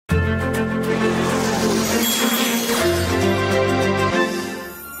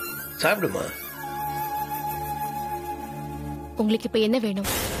சாப்பிடுமா. உங்களுக்கு இப்ப என்ன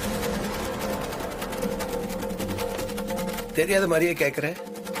வேணும்? தெரியாத மாதிரியே கேக்குறேன்.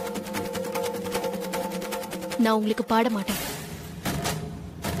 நான் உங்களுக்கு பாட மாட்டேன்.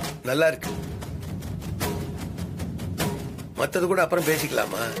 நல்லா இருக்கு. மத்தது கூட அப்புறம்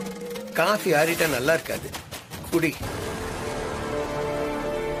பேசிக்கலாமா? காஃபி ஆறிட்டா நல்லா இருக்காது. குடி.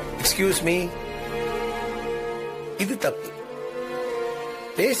 Excuse me. இது தப்பு.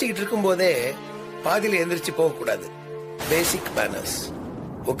 பேசிக்கிட்டு இருக்கும் போதே பாதியில எந்திரிச்சு போக கூடாது. பேசிக் மேனர்ஸ்.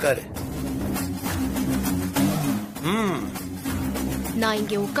 உட்காரு. நான்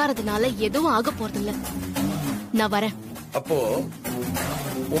இங்க உட்காரதுனால எதுவும் ஆக போறதில்ல. நான் வரேன். அப்போ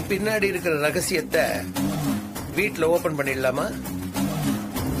உன் பின்னாடி இருக்கிற ரகசியத்தை வீட்டுல ஓபன் பண்ணிடலாமா?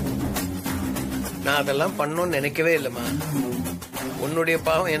 நான் அதெல்லாம் பண்ணணும்னு நினைக்கவே இல்லம்மா. உன்னுடைய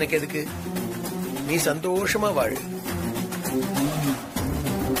பாவம் எனக்கு எதுக்கு? நீ சந்தோஷமா வாழு.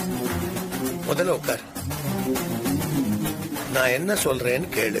 முதல்ல உட்கார். நான் என்ன சொல்றேன்னு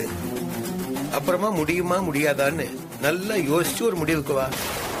கேளு. அப்புறமா முடியுமா முடியாதான்னு நல்லா யோசிச்சு ஒரு முடிவுக்கு வா.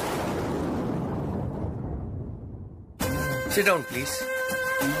 Sit down, please.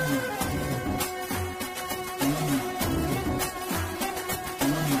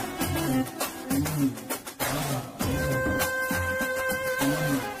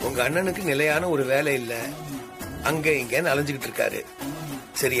 உங்க அண்ணனுக்கு நிலையான ஒரு வேலை இல்ல. அங்க இங்கன்னு அலைஞ்சுகிட்டு இருக்காரு.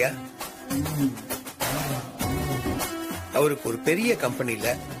 சரியா? அவருக்கு ஒரு பெரிய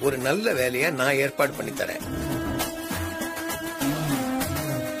கம்பெனில ஒரு நல்ல வேலையா நான் ஏற்பாடு பண்ணி தரேன்.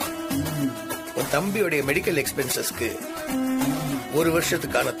 உன் தம்பியுடைய மெடிக்கல் எக்ஸ்பென்சஸ்க்கு 1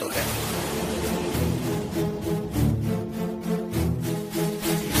 வருஷத்துக்கான தொகை.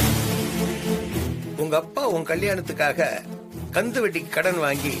 உங்க அப்பா உன் கல்யாணத்துக்காக கந்து வட்டிக்கு கடன்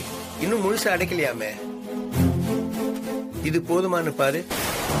வாங்கி இன்னும் முழுசா அடைக்கலையாமே. இது போதுமானு பாரு.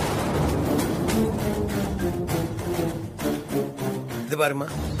 இது பாருமா,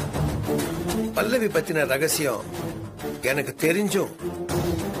 பல்லவி பத்தின ரகசியம் எனக்கு தெரிஞ்சும்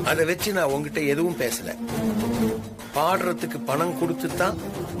அதை வச்சு நான் உங்ககிட்ட எதுவும் பேசல. பாடுறதுக்கு பணம் கொடுத்து தான்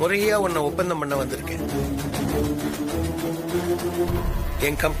முறையா உன்னை ஒப்பந்தம் பண்ண வந்திருக்கேன்.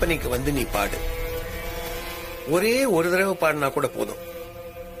 என் கம்பெனிக்கு வந்து நீ பாடு. ஒரே ஒரு தடவை பாடினா கூட போதும்.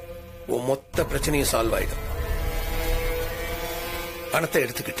 உன் மொத்த பிரச்சனையும் சால்வ் ஆயிடும். பணத்தை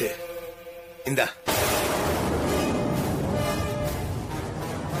எடுத்துக்கிட்டு இந்தா,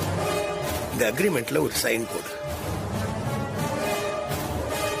 இந்த அக்ரிமெண்ட்ல ஒரு சைன் போடு.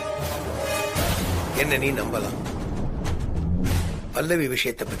 என்ன நீ நம்பலாம். பல்லவி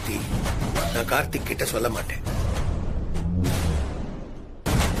விஷயத்தை பத்தி நான் கார்த்திக் கிட்ட சொல்ல மாட்டேன்.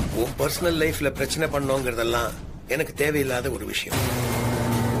 உன் பர்சனல் லைஃப்ல பிரச்சனை பண்ணோங்கிறதெல்லாம் எனக்கு தேவையில்லாத ஒரு விஷயம்.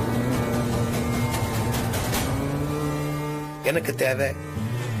 எனக்கு தேவை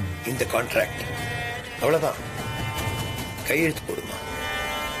இந்த கான்ட்ராக்ட். அவ்வளவுதான். கையெழுத்து போடுமா.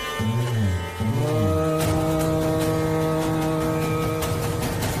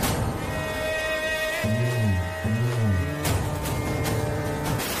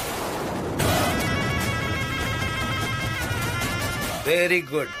 Very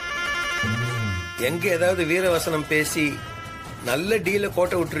good. எங்க ஏதாவது வீரவசனம் பேசி நல்ல டீல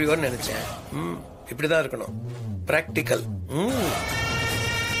கோட்டை விட்டுருவோன்னு நினைச்சேன். இப்படிதான் இருக்கணும். பிராக்டிக்கல்.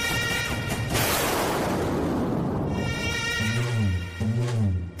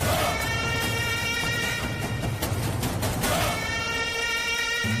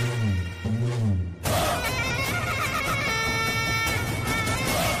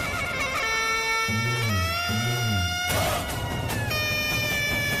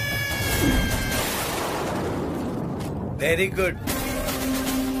 Very good.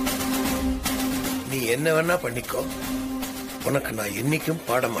 நீ என்ன வேணா பண்ணிக்கோ. உனக்கு நான் என்னைக்கும்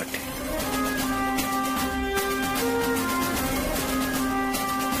பாட மாட்டேன்.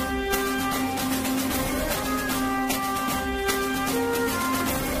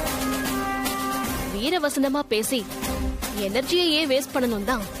 வீரவசனமா பேசி எனர்ஜியை ஏன் வேஸ்ட் பண்ணணும்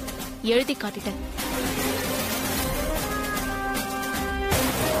தான் எழுதி காட்டிட்டேன்.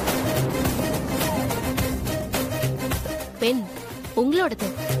 பெண் உங்களோடது.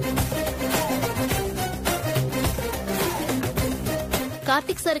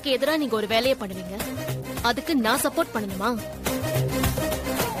 கார்த்திக் சாருக்கு எதிரா நீங்க ஒரு வேலையை பண்ணுவீங்க. அதுக்கு நான் சப்போர்ட் பண்ணணுமா?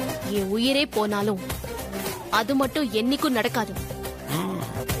 என் உயிரே போனாலும் அது மட்டும் என்னைக்கும் நடக்காது.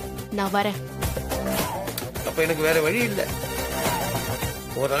 நான் வரேன். அப்ப எனக்கு வேற வழி இல்ல.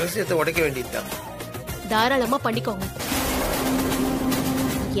 ஒரு ரகசியத்தை உடைக்க வேண்டியதுதான். தாராளமா பண்ணிக்கோங்க.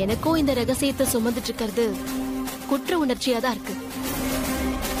 எனக்கும் இந்த ரகசியத்தை சுமந்துட்டு இருக்கிறது குற்ற உணர்ச்சியா தான் இருக்கு.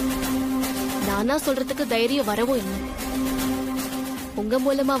 நானா சொல்றதுக்கு தைரியம் வரவும் இல்லை. உங்க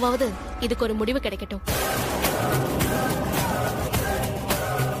மூலமாவது இதுக்கு ஒரு முடிவு கிடைக்கட்டும்.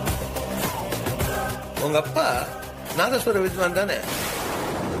 உங்க அப்பா நாதஸ்வர வித்வான் தானே?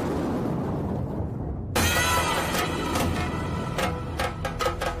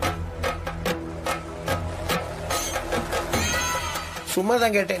 சும்மா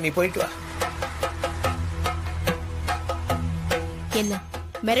தான் கேட்டேன், நீ போயிட்டு வா. என்ன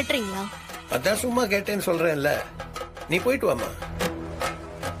மிரட்டுறீங்களா? அதான் சும்மா கேட்டேன்னு சொல்றேன்ல, நீ போயிட்டு வாமா.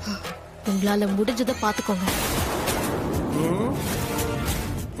 உங்களால முடிஞ்சதை பாத்துக்கோங்க.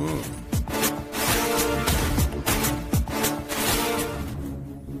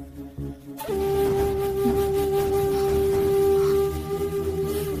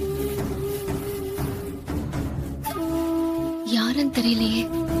 யாருன்னு தெரியலையே,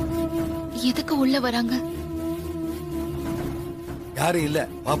 எதுக்கு உள்ள வராங்க? யாரும் இல்ல,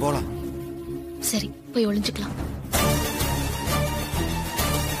 வா போலாம். சரி, போய் ஒளிஞ்சுக்கலாம்.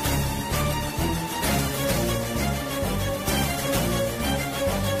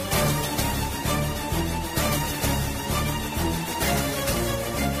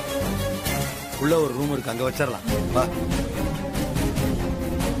 உள்ள ஒரு ரூம் இருக்கு, அங்க வச்சிடலாம். வா.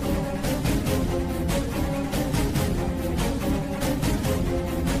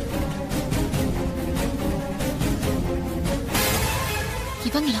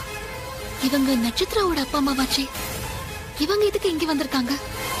 இவங்களா? இவங்க நட்சத்திராவோட அப்பா அம்மாவாச்சே. இவங்க எதுக்கு இங்க வந்திருக்காங்க?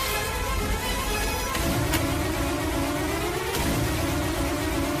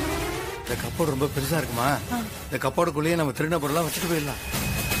 இந்த கப்போடு ரொம்ப பெருசா இருக்குமா? இந்த கப்போடுக்குள்ளேயே நம்ம திருடின பொருள்லாம் வச்சுட்டு போயிடலாம்.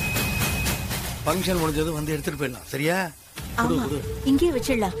 ஃபங்க்ஷன் முடிஞ்சது வந்து எடுத்துட்டு போயிடலாம். சரியா? இங்கேயே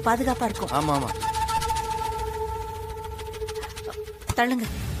வச்சிடலாம், பாதுகாப்பா இருக்கும். ஆமா ஆமா. தள்ளுங்க,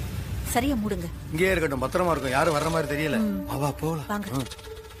 சரியா மூடுங்க. இங்கேயே இருக்கட்டும், பத்திரமா இருக்கும். யாரும் வர்ற மாதிரி தெரியல. வா போலாம். வாங்க.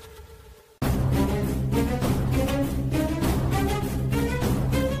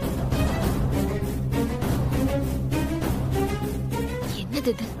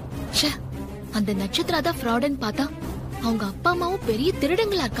 என்னது இது? ச்சே, அந்த நட்சத்திரா தான் ஃப்ராடுன்னு பார்த்தா அவங்க அப்பா அம்மாவும் பெரிய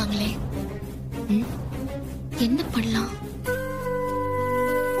திருடங்களா இருக்காங்களே. என்ன பண்ணலாம்?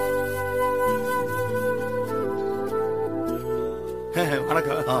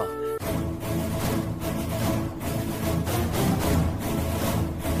 வணக்கம்.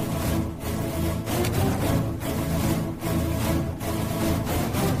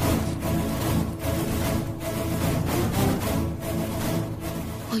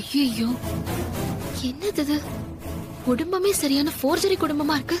 ஐயோ, என்னது இது? குடும்பமே சரியான போர்ஜரி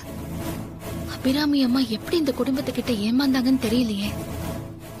குடும்பமா இருக்கு. அபிராமி அம்மா எப்படி இந்த குடும்பத்துக்கிட்ட ஏமாந்தாங்கன்னு தெரியலையே.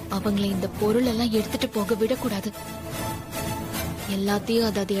 அவங்களை இந்த பொருள் எல்லாம் எடுத்துட்டு போக விடக்கூடாது. எல்லாத்தையும்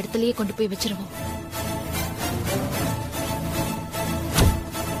அது இடத்துலயே கொண்டு போய் வச்சிருவோம்.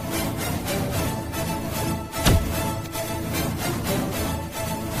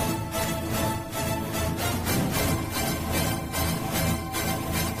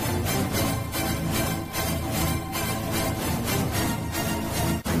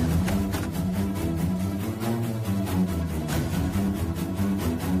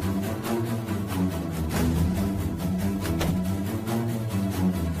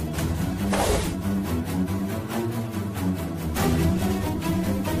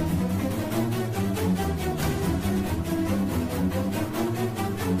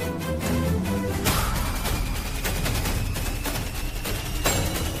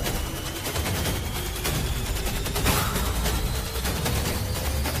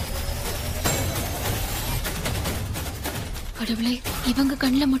 கடவுளே, இவங்க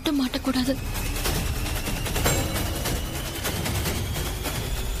கண்ணுல மட்டும் மாட்டக்கூடாது.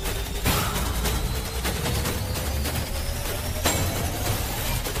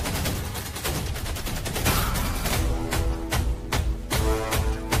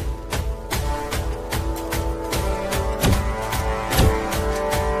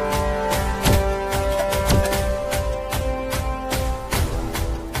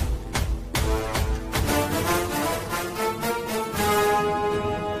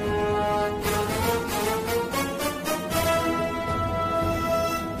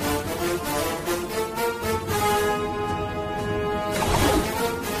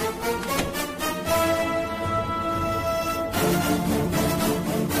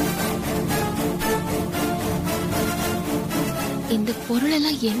 இந்த பொருள்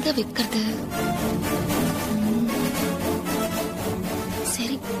எல்லாம் எங்க வைக்கிறது?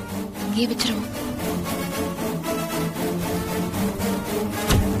 சரி, இங்கே வச்சிருவோம்.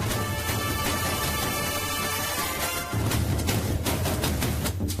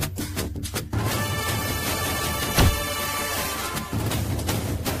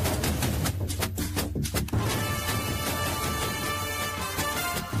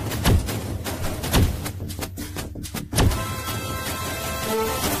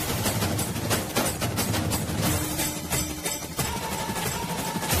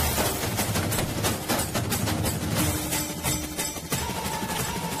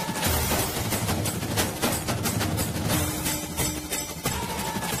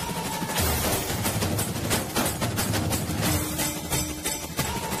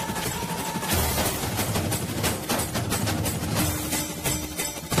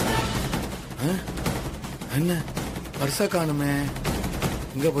 என்ன பர்ஸா காணுமே,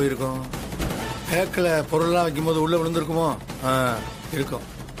 எங்க போயிருக்கோம்? பேக்கில் பொருள்லாம் வைக்கும் போது உள்ள விழுந்திருக்குமோ? இருக்கும்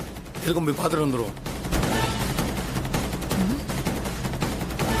இருக்கும், போய் பார்த்துட்டு வந்துருவோம்.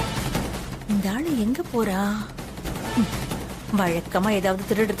 இந்த ஆளு எங்க போறா? வழக்கமா ஏதாவது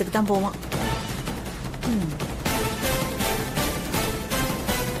திருடுறதுக்கு தான் போவான்.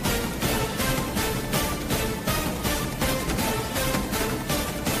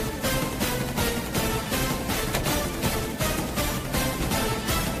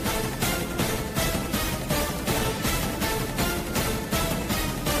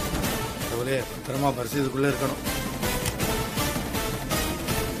 பத்திரமா பரிசு இதுக்குள்ள இருக்கணும்.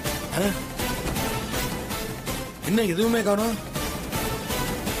 என்ன எதுவுமே காணும்?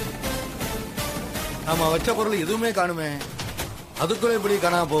 நாம வச்ச பொருள் எதுவுமே காணுமே, அதுக்குள்ள இப்படி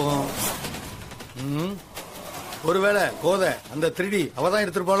காணாம போகும். ஒருவேளை கோதை அந்த திருடி அவதான்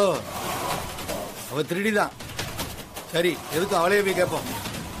எடுத்திருப்பாளோ? அவ திருடி தான். சரி, எதுக்கும் அவளையே போய் கேட்போம்.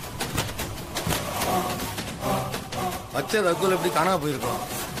 வச்சது அதுக்குள்ள இப்படி காணாம போயிருக்கோம்.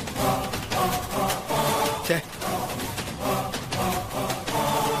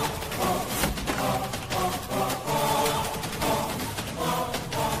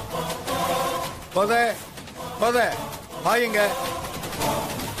 போத போத வாயுங்க.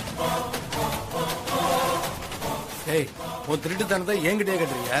 ஏய், உன் திருட்டுத்தனத்தை என்கிட்டயே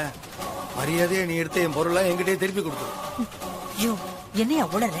கட்டுறீங்க. மரியாதையை நீ எடுத்த என் பொருளை என்கிட்டயே திருப்பி கொடுத்துரு. ஐயோ, என்னையா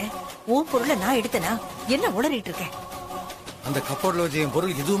உளற? உன் பொருளை நான் எடுத்தனா? என்ன உளறிட்டு இருக்கேன்? அந்த கப்போர்ட்ல வச்ச என்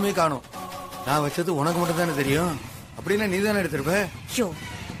பொருள் எதுவுமே காணும். நான் வச்சது உனக்கு மட்டும் தானே தெரியும். அப்படின்னா நீ தானே எடுத்திருப்ப. ஐயோ,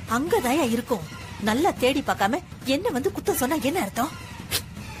 அங்கதாயா இருக்கும். நல்லா தேடி பார்க்காம என்ன வந்து குத்தம் சொன்னா என்ன அர்த்தம்?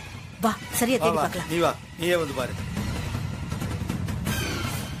 வா, சரியா தேடி பார்க்கலாம். நீ வா, நீயே வந்து பாரு.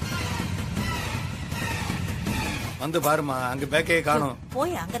 வந்து பாருமா, அங்க பேக்கே காணும்.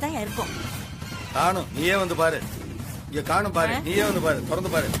 போய் அங்கதான் இருக்கும். காணும், நீயே வந்து பாரு. இங்க காணும் பாரு, நீயே வந்து பாரு,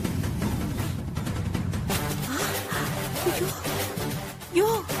 திறந்து பாரு. யோ,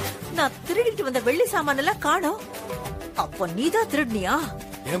 நான் திருடிட்டு வந்த வெள்ளி சாமான எல்லாம் காணோம். அப்போ நீதான் திருடினியா?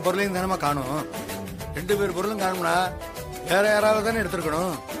 என் பொருளையும் தானமா காணும். 2 பேர் பொருளும் காணும்னா வேற யாராவது தானே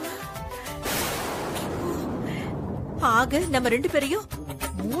எடுத்திருக்கணும். ஆக நம்ம 2 பேரையும்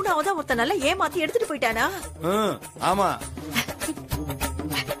 3ஆவதா ஒருத்த நல்லா ஏமாத்தி எடுத்துட்டு போயிட்டானா? ஆமா.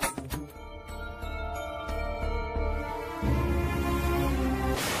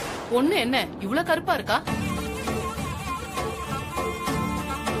 ஒண்ணு என்ன இவ்வளவு கருப்பா இருக்கா?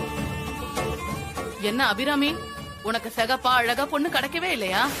 என்ன அபிராமி, உனக்கு சிகப்பா அழகா பொண்ணு கிடைக்கவே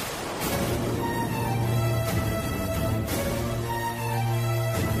இல்லையா?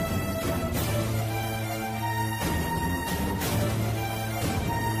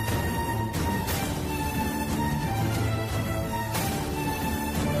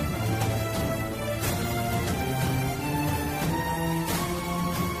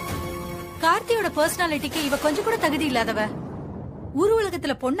 கார்த்தியோட பர்சனாலிட்டிக்கு இவ கொஞ்சம் கூட தகுதி இல்லாதவ. ஊர்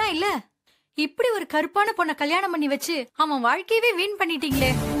உலகத்துல பொண்ணா இல்ல, இப்படி ஒரு கருப்பான பொண்ண கல்யாணம் பண்ணி வச்சு அவன் வாழ்க்கையவே வீண் பண்ணிட்டீங்களே.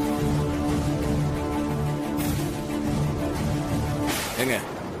 ஏங்க,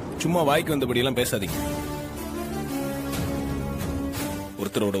 சும்மா வாய்க்கு வந்தபடி எல்லாம் பேசாதீங்க.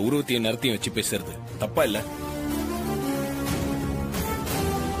 ஒருத்தரோட உருவத்தையும் நிறத்தையும் வச்சு பேசுறது தப்பா இல்ல?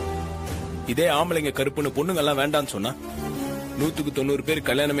 இதே ஆம்பளைங்க கருப்புன்னு பொண்ணுங்க எல்லாம் வேண்டான்னு சொன்னா 100க்கு 90 பேர்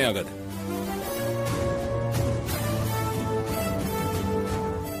கல்யாணமே ஆகாது.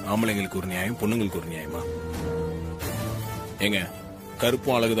 ஆம்பளைங்களுக்கு ஒரு நியாயம், பொண்ணுங்களுக்கு ஒரு நியாயமா? ஏங்க,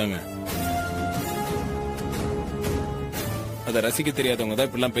 கருப்பும் அழகுதாங்க. அதை ரசிக்க தெரியாதவங்க தான்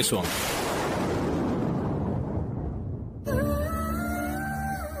இப்படிலாம் பேசுவாங்க.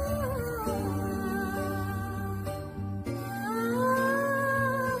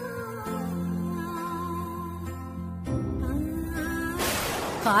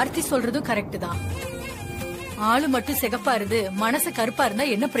 கார்த்தி சொல்றதும் கரெக்ட் தான். ஆளு மட்டும் சிகப்பா இருந்து மனசு கருப்பா இருந்தா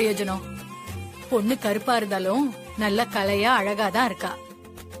என்ன பிரயோஜனம்? பொண்ணு கருப்பா இருந்தாலும் நல்ல கலையா அழகாதான் இருக்கா.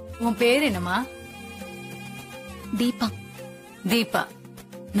 உன் பேர் என்னமா? தீபா. தீபா,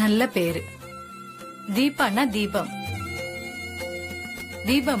 நல்ல பேரு. தீபான்னா தீபம்.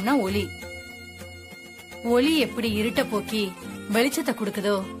 தீபம்னா ஒளி. ஒளி எப்படி இருட்ட போக்கி வெளிச்சத்தை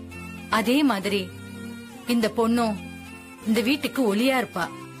கொடுக்குதோ அதே மாதிரி இந்த பொண்ணும் இந்த வீட்டுக்கு ஒளியா இருப்பா.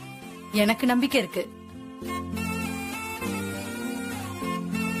 எனக்கு நம்பிக்கை இருக்கு.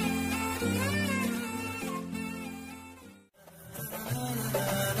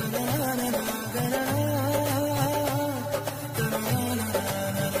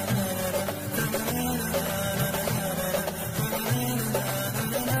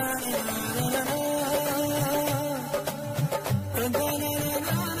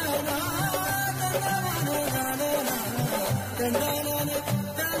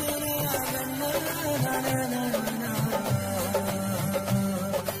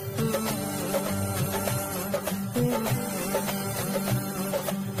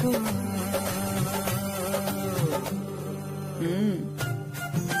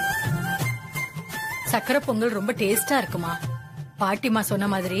 சக்கரை பொங்கல் ரொம்ப டேஸ்டா இருக்குமா. பாட்டிமா சொன்ன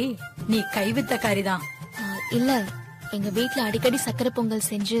மாதிரி நீ கைவித்த காரிதான். இல்ல, எங்க வீட்ல அடிக்கடி சக்கரை பொங்கல்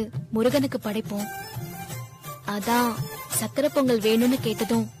செஞ்சு முருகனுக்கு படைப்போம். அதான் சக்கரை பொங்கல் வேணும்னு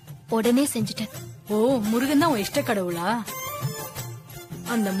கேட்டதும் உடனே செஞ்சுட்டேன். ஓ, முருகன் தான் உன் இஷ்ட கடவுளா?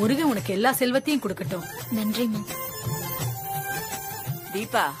 அந்த முருகன் உனக்கு எல்லா செல்வத்தையும் கொடுக்கட்டும். நன்றிம்மா.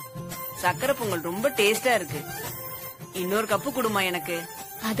 தீபா, சக்கரை பொங்கல் ரொம்ப டேஸ்டா இருக்கு. இன்னொரு கப்பு கொடுமா எனக்கு.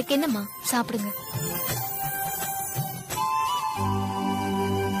 அதுக்கு என்னம்மா, சாப்பிடுங்க.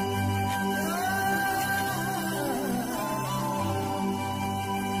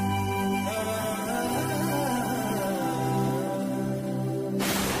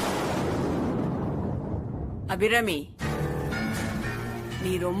 அபிராமி,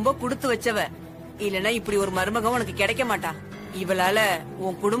 நீ ரொம்ப கொடுத்து வச்சவ. இல்லனா இப்படி ஒரு மருமகன் உனக்கு கிடைக்க மாட்டா. இவளால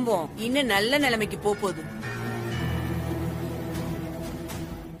உன் குடும்பம் இன்னும் நல்ல நிலைமைக்கு போகுது.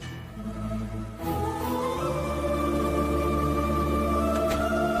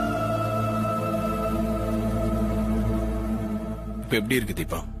 இப்ப எப்படி இருக்கு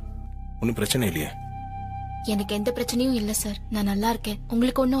தீபா? ஒன்னும் பிரச்சனை இல்லையே? எனக்கு எந்த பிரச்சனையும் இல்ல சார், நான் நல்லா இருக்கேன்.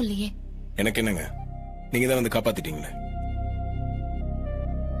 உங்களுக்கு ஒண்ணும் இல்லையே? எனக்கு என்னங்க, நீங்க தான் வந்து காப்பாத்திட்டீங்களே.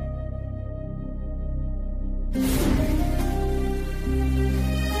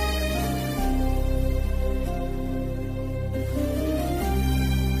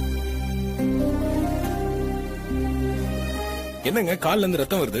 என்னங்க கால்ல இருந்து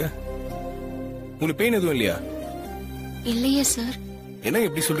ரத்தம் வருது? உங்களுக்கு பெயின் எதுவும் இல்லையா? இல்லையே சார். என்ன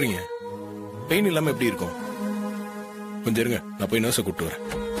எப்படி சொல்றீங்க? பெயின் இல்லாம எப்படி இருக்கும்? கொஞ்சம் இருங்க, நான் போய் நர்ஸை கூப்பிட்டு வரேன்.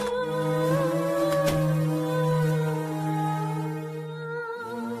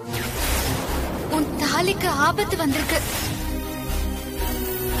 உன் தாலிக்கு ஆபத்து வந்திருக்கு.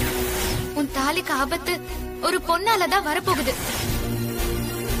 உன் தாலிக்கு ஆபத்து ஒரு பொண்ணாலதான் வரப்போகுது.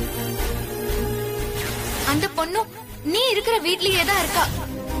 அந்த பொண்ணும் நீ இருக்கிற வீட்லயே தான் இருக்கா.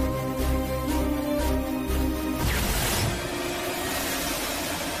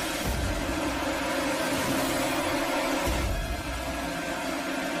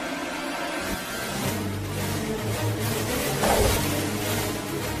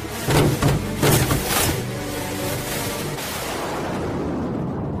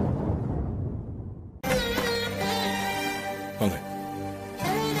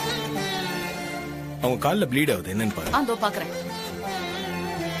 அவங்க கால்ல ப்ளீட் ஆகுது, என்னன்னு பாருங்க. அதோ பாக்குறேன்.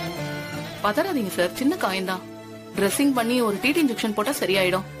 பதறாதீங்க சார், சின்ன காயம்தான். ட்ரெஸ்ஸிங் பண்ணி ஒரு டிடி இன்ஜெக்ஷன் போட்டா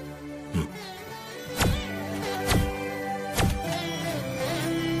சரியாயிடும்.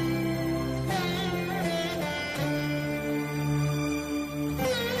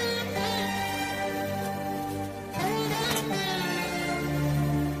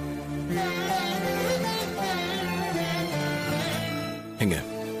 எங்க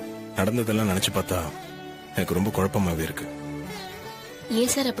நடந்ததெல்லாம் நினைச்சு பார்த்தா எனக்கு ரொம்ப குழப்பமாவே இருக்கு.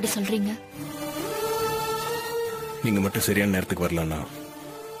 ஏன் சார் அப்படி சொல்றீங்க? நீங்க மட்டும் சரியான நேரத்துக்கு வரலன்னா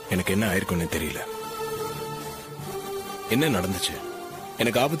எனக்கு என்ன ஆயிருக்கும்னு தெரியல. என்ன நடந்துச்சு?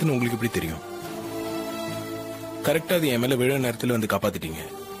 எனக்கு ஆபத்துன்னு உங்களுக்கு எப்படி தெரியும்? கரெக்டா அது என் மேல விழ நேரத்துல வந்து காப்பாத்திட்டீங்க.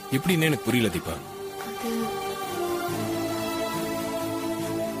 எப்படின்னு எனக்கு புரியல தீபா.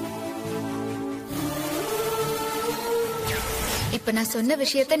 இப்ப நான் சொன்ன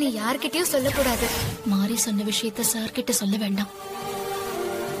விஷயத்த நீ யார்கிட்டயும் சொல்லக்கூடாது. மாறி சொன்ன விஷயத்த சார் கிட்ட சொல்ல வேண்டாம்.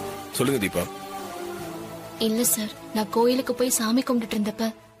 சொல்லுங்க தீபா. இல்ல சார், நான் கோயிலுக்கு போய் சாமி கும்பிட்டு இருந்தப்ப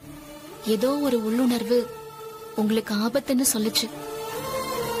ஏதோ ஒரு உள்ளுணர்வு உங்களுக்கு ஆபத்துன்னு சொல்லுச்சு.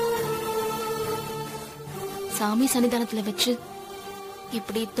 சாமி சன்னிதானத்துல வச்சு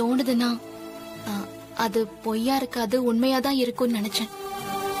இப்படி தோணுதுன்னா அது பொய்யா இருக்காது, உண்மையாதான் இருக்கும்னு நினைச்சேன்.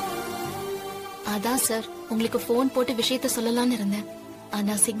 அதான் சார் உங்களுக்கு போன் போட்டு விஷயத்த சொல்லலாம்னு இருந்தேன்.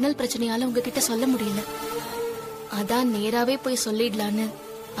 ஆனா சிக்னல் பிரச்சனையால உங்ககிட்ட சொல்ல முடியல. அதான் நேராவே போய் சொல்லிடலான்னு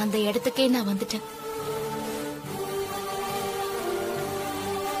அந்த இடத்துக்கே நான் வந்துட்டேன்.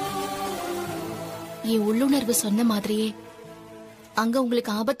 என் உள்ளுணர்வு சொன்ன மாதிரியே அங்க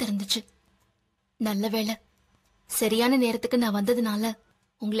உங்களுக்கு ஆபத்து இருந்துச்சு. நல்ல வேளை சரியான நேரத்துக்கு நான் வந்ததுனால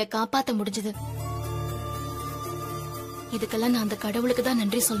உங்களை காப்பாத்த முடிஞ்சது. இதுக்கெல்லாம் நான் அந்த கடவுளுக்கு தான்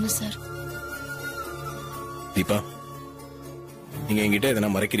நன்றி சொல்லணும் சார். தீபா, நீங்க என்கிட்ட எதனா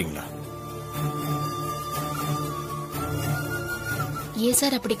மறைக்கிறீங்களா? ஏன்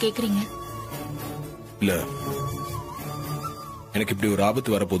சார் அப்படி கேக்குறீங்க? இல்ல, எனக்கு இப்படி ஒரு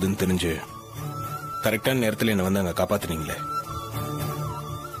ஆபத்து வரப்போகுதுன்னு தெரிஞ்சு கரெக்டான நேரத்துல என்ன வந்து அங்க காப்பாத்துனீங்களே,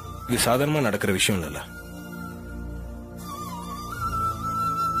 இது சாதாரணமா நடக்கிற விஷயம் இல்ல.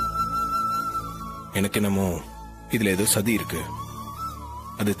 எனக்கு என்னமோ இதுல ஏதோ சதி இருக்கு.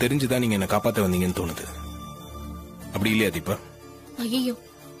 அது தெரிஞ்சுதான் நீங்க என்ன காப்பாத்த வந்தீங்கன்னு தோணுது. அப்படி இல்லையா தீபா? ஐயோ,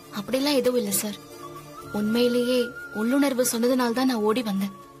 அப்படிலாம் எதுவும் இல்ல சார். உண்மையிலேயே உள்ளுணர்வு சொன்னதுனால தான் நான் ஓடி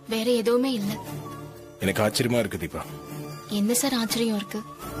வந்தேன், வேற எதுவுமே இல்ல. எனக்கு ஆச்சரியமா இருக்கு தீபா. என்ன சார் ஆச்சரியம் இருக்கு?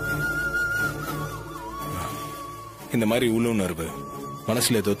 இந்த மாதிரி உள்ளுணர்வு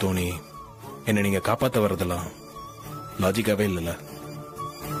மனசுல ஏதோ தோணி என்ன நீங்க காப்பாத்த வர்றதெல்லாம் லாஜிக்காவே இல்லல.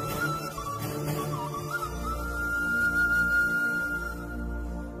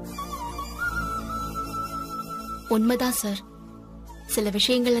 உண்மைதான் சார். சில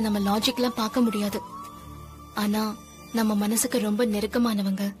விஷயங்களை நம்ம லாஜிக்லாம் பார்க்க முடியாது. ஆனா நம்ம மனசுக்கு ரொம்ப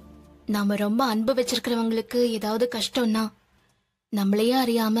நெருக்கமானவங்க, நாம ரொம்ப அன்பு வச்சிருக்கிறவங்களுக்கு ஏதாவது கஷ்டம்னா நம்மளையே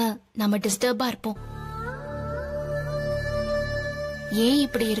அறியாம நம்ம டிஸ்டர்பா இருப்போம். ஏன்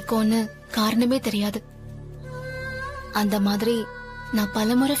இப்படி இருக்கோன்னு காரணமே தெரியாது. அந்த மாதிரி நான்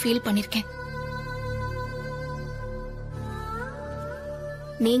பலமுறை ஃபீல் பண்ணிருக்கேன்.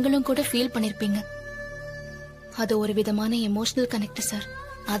 நீங்களும் கூட ஃபீல் பண்ணிருப்பீங்க. அது ஒரு விதமான எமோஷனல் கனெக்ட் சார்.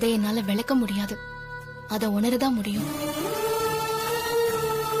 அதை என்னால விளக்க முடியாது, அதை உணரதான் முடியும்.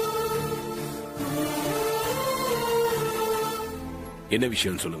 என்ன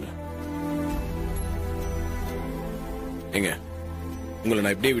விஷயம் சொல்லுங்க. எங்க உங்களை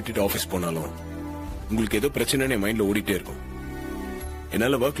நான் இப்படியே விட்டுட்டு ஆபீஸ் போனாலும் உங்களுக்கு ஏதோ பிரச்சனை என் மைண்ட்ல ஓடிட்டே இருக்கும்.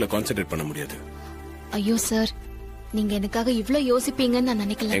 என்னால ஒர்க்ல கான்சென்ட்ரேட் பண்ண முடியாது. ஐயோ சார், நீங்க எனக்காக இவ்ளோ யோசிப்பீங்கன்னு நான்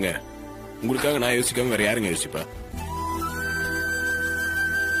நினைக்கல. எங்க உங்களுக்காக நான் யோசிக்காம வேற யாருங்க யோசிப்பா?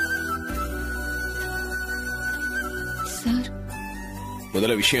 சார்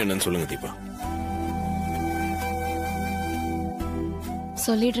முதல்ல விஷயம் என்னன்னு சொல்லுங்க தீபா.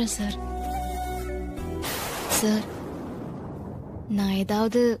 சொல்லிடுறேன் சார். சார், நான்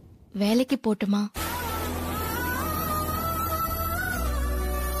ஏதாவது வேலைக்கு போட்டுமா?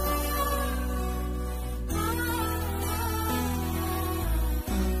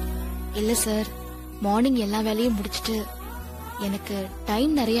 இல்ல சார், மார்னிங் எல்லா வேலையும் முடிச்சிட்டு எனக்கு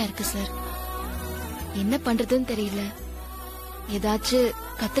டைம் நிறைய இருக்கு சார். என்ன பண்றதுன்னு தெரியல. ஏதாச்சும்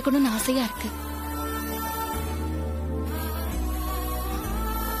கத்துக்கணும்னு ஆசையா இருக்கு.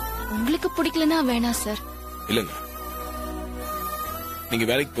 உங்களுக்கு பிடிக்கலனா வேணாம் சார். இல்லங்க, நீங்க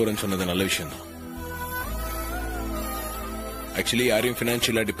வேலைக்கு போறேன்னு சொன்னது நல்ல விஷயம் தான். ஆக்சுவலி யாரையும்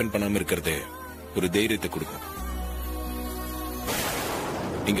பினான்சியலா டிபெண்ட் பண்ணாம இருக்கிறது ஒரு தைரியத்தை கொடுக்கும்.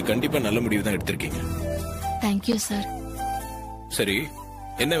 நீங்க கண்டிப்பா நல்ல முடிவு தான் எடுத்திருக்கீங்க. Thank you sir. சரி,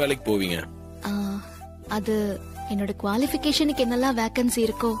 என்ன வேலைக்கு போவீங்க? அது என்னோட குவாலிஃபிகேஷனுக்கு என்னெல்லாம் வேக்கன்சி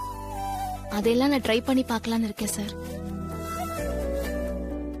இருக்கோ அதெல்லாம் நான் ட்ரை பண்ணி பார்க்கலான்னு இருக்கேன் சார்.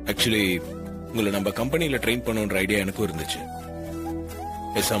 ஆக்சுவலி உங்களை நம்ம கம்பெனில ட்ரெயின் பண்ணணுன்ற ஐடியா எனக்கும் இருந்துச்சு.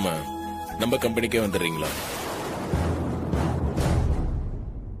 பேசாம நம்ம கம்பெனிக்கே வந்துடுறீங்களா?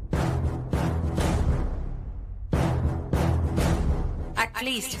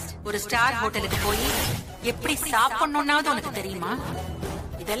 அட்லீஸ்ட் ஒரு ஸ்டார் ஹோட்டலுக்கு போய் எப்படி சாப்பிடணும்னாவது உனக்கு தெரியுமா?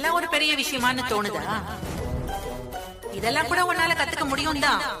 இதெல்லாம் ஒரு பெரிய விஷயமானு தோணுதா? இதெல்லாம் கூட உன்னால கத்துக்க முடியும்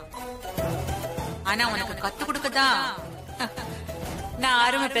தான். ஆனா உனக்கு கத்து கொடுக்கதான் நான்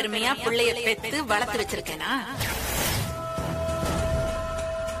அருமை பெருமையா பிள்ளைய பெத்து வளர்த்து வச்சிருக்கேனா?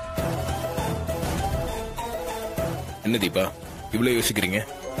 என்ன தீபா இவ்வளவு யோசிக்கிறீங்க?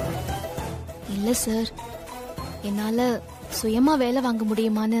 இல்ல சார், என்னால சுயமா வேலை வாங்க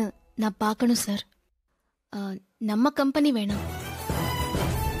முடியுமான்னு நான் பார்க்கணும் சார். நம்ம கம்பெனி வேணாம்,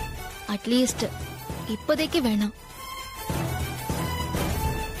 அட்லீஸ்ட் இப்போதைக்கு வேணாம்.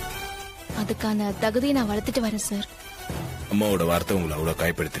 அதுக்கான தகுதியை நான் வளர்த்துட்டு வரேன் சார். அம்மாவோட வார்த்தை உங்களை அவ்வளவு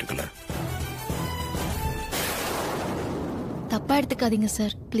காயப்படுத்திருக்கல. தப்பா எடுத்துக்காதீங்க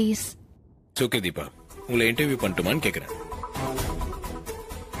சார், பிளீஸ். ஓகே தீபா, உங்களை இன்டர்வியூ பண்ணட்டுமான்னு கேக்குறேன்.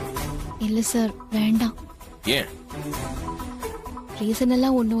 இல்ல சார், வேண்டாம். ஏன்? ரீசன்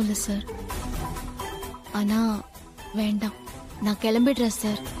எல்லாம் ஒண்ணும் இல்ல சார், ஆனா வேண்டாம். நான் கிளம்பிடுறேன்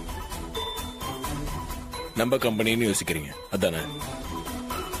சார். நம்ம கம்பெனின்னு யோசிக்கிறீங்க அதானே?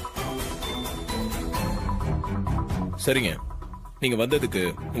 சரிங்க, நீங்க வந்ததுக்கு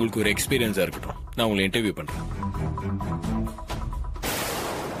உங்களுக்கு ஒரு எக்ஸ்பீரியன்ஸா இருக்கட்டும். நான் உங்களை இன்டர்வியூ பண்றேன்.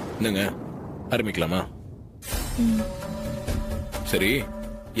 என்னங்க, ஆரம்பிக்கலாமா? சரி,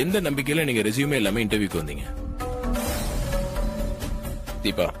 எந்த நம்பிக்கையில நீங்க ரெஸ்யூமே இல்லாம இன்டர்வியூக்கு வந்தீங்க?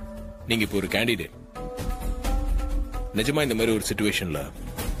 தீபா, நீங்க இப்போ ஒரு கேண்டிடேட். நிஜமா இந்த மாதிரி ஒரு சிச்சுவேஷன்ல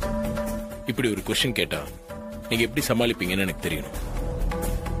இப்படி ஒரு கொஸ்டின் கேட்டா நீங்க எப்படி சமாளிப்பீங்கன்னு எனக்கு தெரியணும்.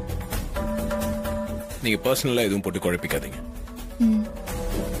 நீங்க பர்சனலா எதுவும் போட்டு குழப்பிக்காதீங்க.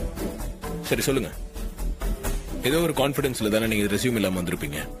 சரி சொல்லுங்க, ஏதோ ஒரு கான்பிடன்ஸ்ல தானே நீங்க ரெஸ்யூம் இல்லாம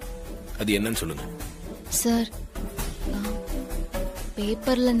வந்திருப்பீங்க. அது என்னன்னு சொல்லுங்க. சார்,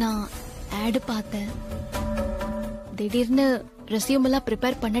 பேப்பர்ல நான் ஆட் பார்த்தேன். திடீர்னு ரெஸ்யூம் எல்லாம்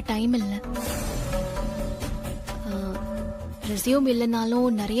ப்ரிப்பேர் பண்ண டைம் இல்ல. ரெஸ்யூம் இல்லைனாலும்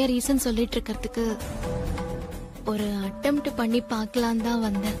நிறைய ரீசன் சொல்லிட்டு இருக்கிறதுக்கு ஒரு அட்டெம்ப்ட் பண்ணி பார்க்கலாம் தான்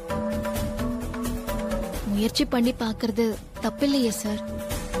வந்தேன். முயற்சி பண்ணி பார்க்கிறது தப்பில்லையே சார்.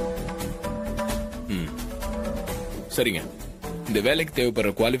 சரிங்க, இந்த வேலைக்கு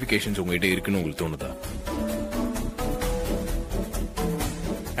தேவைப்படுற குவாலிஃபிகேஷன்ஸ் உங்ககிட்ட இருக்குன்னு உங்களுக்கு தோணுதா?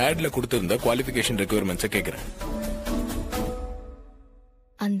 ஆட்ல கொடுத்திருந்த குவாலிஃபிகேஷன் ரெக்யர்மெண்ட்ஸை கேட்கிறேன்.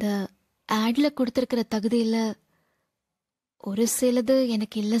 அந்த ஆட்ல கொடுத்திருக்கிற தகுதியில ஒரு சிலது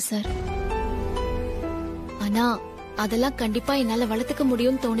எனக்கு இல்ல சார். ஆனா அதெல்லாம் கண்டிப்பா என்னால வளர்த்துக்க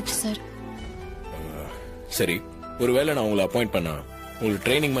முடியும்னு தோணுச்சு சார். சரி, ஒருவேளை நான் உங்களை அப்பாயிண்ட் பண்ணா உங்களுக்கு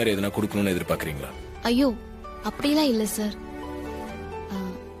ட்ரைனிங் மாதிரி எதனா கொடுக்கணும்னு எதிர்பார்க்கறீங்களா? ஐயோ, அப்படிலாம் இல்ல சார்.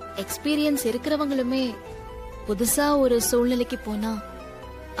 எக்ஸ்பீரியன்ஸ் இருக்கிறவங்களுமே புதுசா ஒரு சூழ்நிலைக்கு போனா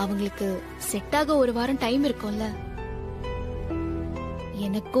அவங்களுக்கு செட் ஆக ஒரு வாரம் டைம் இருக்கும்ல.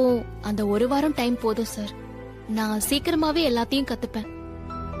 எனக்கும் அந்த ஒரு வாரம் டைம் போதும் சார். நான் சீக்கிரமாவே எல்லாத்தையும் கத்துப்பேன்.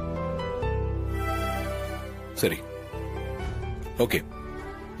 சரி, ஓகே,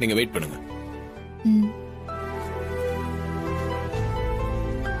 நீங்க வெயிட் பண்ணுங்க.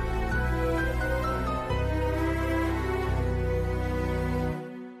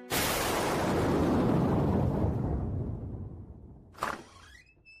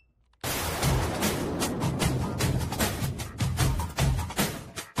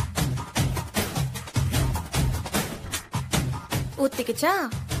 ஊத்திக்கிச்சா?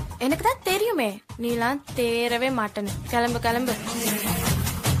 எனக்கு தான் தெரியுமே நீலாம் தேரவே மாட்டேன்னு. கிளம்பு கிளம்பு.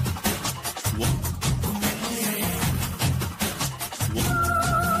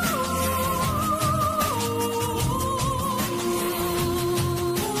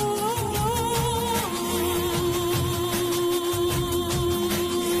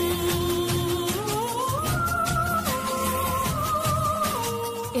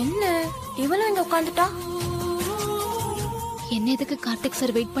 என்ன இவளும் இங்க உட்காந்துட்டா? என்ன எதுக்கு கார்த்திக்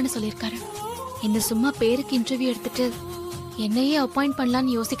சார் வெயிட் பண்ண சொல்லிருக்காரு? இந்த சும்மா பேருக்கு இன்டர்வியூ எடுத்துட்டு என்னையே அப்பாயிண்ட்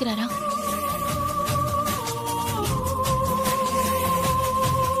பண்ணலாம்னு யோசிக்கிறாரா?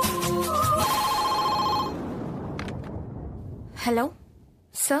 Hello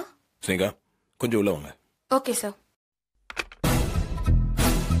sir. ஸ்னேகா, கொஞ்சம் உள்ள வாங்க. Okay sir.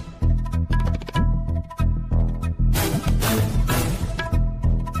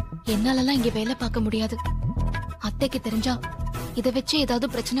 என்னாலலாம் இங்க வேலை பார்க்க முடியாது. அத்தைக்கு தெரிஞ்சா இத வச்சு ஏதாவது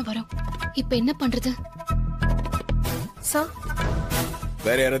பிரச்சனை வரும். இப்ப என்ன பண்றது? சார்,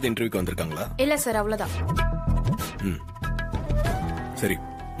 வேற யாராவது இன்டர்வியூக்கு வந்திருக்காங்களா? இல்ல சார், அவ்வளவுதான். சரி,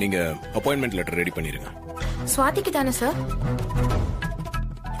 நீங்க அப்பாயின்மெண்ட் லெட்டர் ரெடி பண்ணிருங்க. ஸ்வாதிக்கு தானே சார்?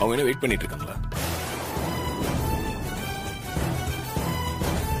 அவங்க என்ன வெயிட் பண்ணிட்டு இருக்காங்களா?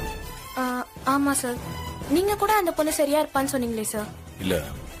 ஆமா சார். நீங்க கூட அந்த பொண்ணு சரியா இருப்பான்னு சொன்னீங்களே சார். இல்ல,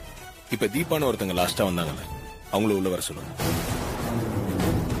 இப்ப தீபான்னு ஒருத்தங்க லாஸ்டா வந்தாங்கல்ல, அவங்கள உள்ள வர சொல்லுங்க.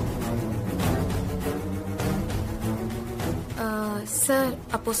 சார்,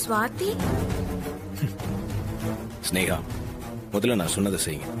 அப்போ ஸ்வாதி? ஸ்னேகா, முதல்ல நான் சொன்னதை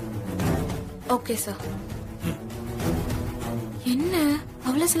செய்யுங்க. Okay sir. என்ன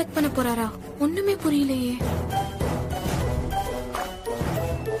அவளை செலக்ட் பண்ண போறாரா? ஒண்ணுமே புரியலையே.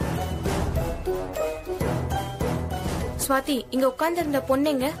 ஸ்வாதி, இங்க உட்கார்ந்து இருந்த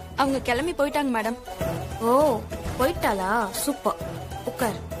பொண்ணுங்க? அவங்க கிளம்பி போயிட்டாங்க மேடம். ஓ, போயிட்டாளா? சூப்பர்,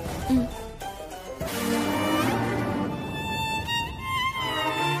 உட்கார்.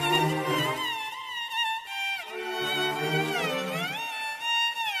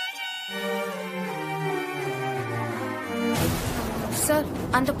 சார்,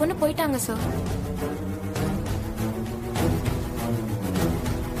 அந்த பொண்ணு போயிட்டாங்க சார்.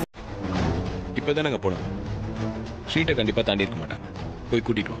 இப்பதானங்க போனோம், ஸ்ட்ரீட்டை கண்டிப்பா தாண்டி இருக்க மாட்டாங்க. போய்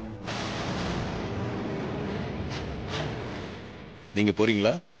கூட்டிட்டு வாங்க. நீங்க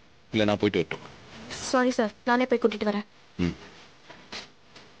போறீங்களா இல்ல நான் போயிட்டு வரட்டும்? சாரி சார், நானே போய் கூட்டிட்டு வரேன்.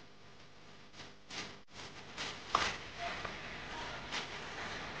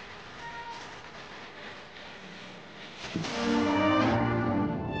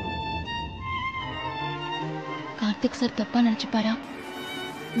 கார்த்திக் சார் தப்பா நினைச்சுப்பாரா?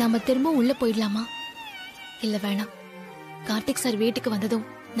 நாம திரும்ப உள்ள போயிடலாமா? இல்ல வேணாம். கார்த்திக் சார் வீட்டுக்கு வந்ததும்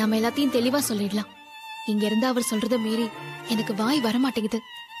நாம எல்லாத்தையும் தெளிவா சொல்லிடலாம். இங்க இருந்து அவர் சொல்றத மீறி எனக்கு வாய் வர மாட்டேங்குது.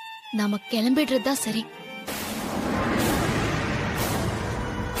 நாம கிளம்பிடுறதுதான் சரி.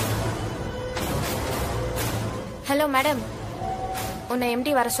 ஹலோ மேடம், உன்னை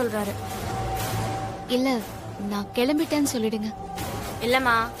எம்டி வர சொல்றாரு. இல்ல, நான் கிளம்பிட்டேன்னு சொல்லிடுங்க.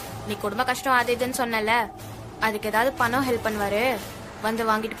 இல்லம்மா, நீ குடும்ப கஷ்டம் அது இதுன்னு சொன்னல, அதுக்கு ஏதாவது பணம் ஹெல்ப் பண்ணுவாரு, வந்து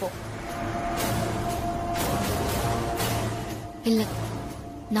வாங்கிட்டு போ. இல்ல,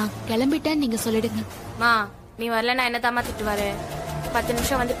 நான் கிளம்பிட்டேன்னு நீங்க சொல்லிடுங்க. மா, நீ வரல நான் என்ன தாமா திட்டுவாரு? 10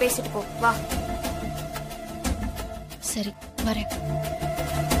 நிமிஷம் வந்து பேசிட்டு போ. வா. சரி வரேன்.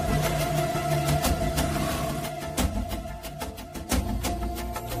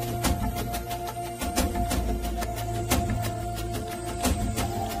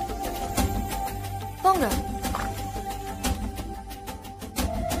 போங்க.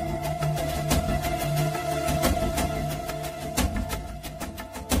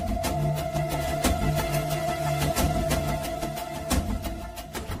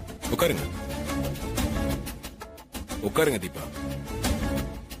 உட்காருங்க உட்காருங்க தீபா.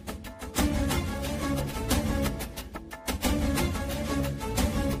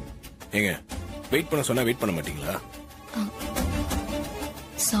 ஏங்க வெயிட் பண்ண சொன்னா வெயிட் பண்ண மாட்டீங்களா?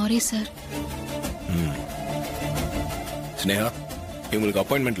 Sorry sir. ஸ்னேகா, இவங்களுக்கு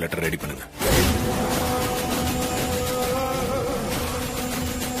அப்பாயின்மெண்ட் லெட்டர் ரெடி பண்ணுங்க.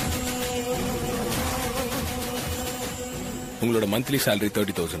 உங்களோட மந்த்லி salary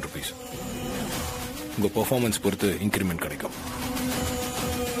 30,000 rupees. உங்க பெர்ஃபார்மன்ஸ் பொறுத்து இன்கிரிமெண்ட் கிடைக்கும்.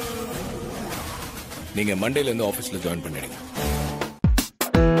 நீங்க மண்டேல இருந்து ஆபீஸ்ல ஜாயின் பண்ணிடுங்க.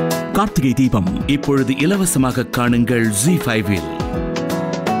 கார்த்திகை தீபம் இப்பொழுது இலவசமாக காணுங்கள் Zee5 இல்.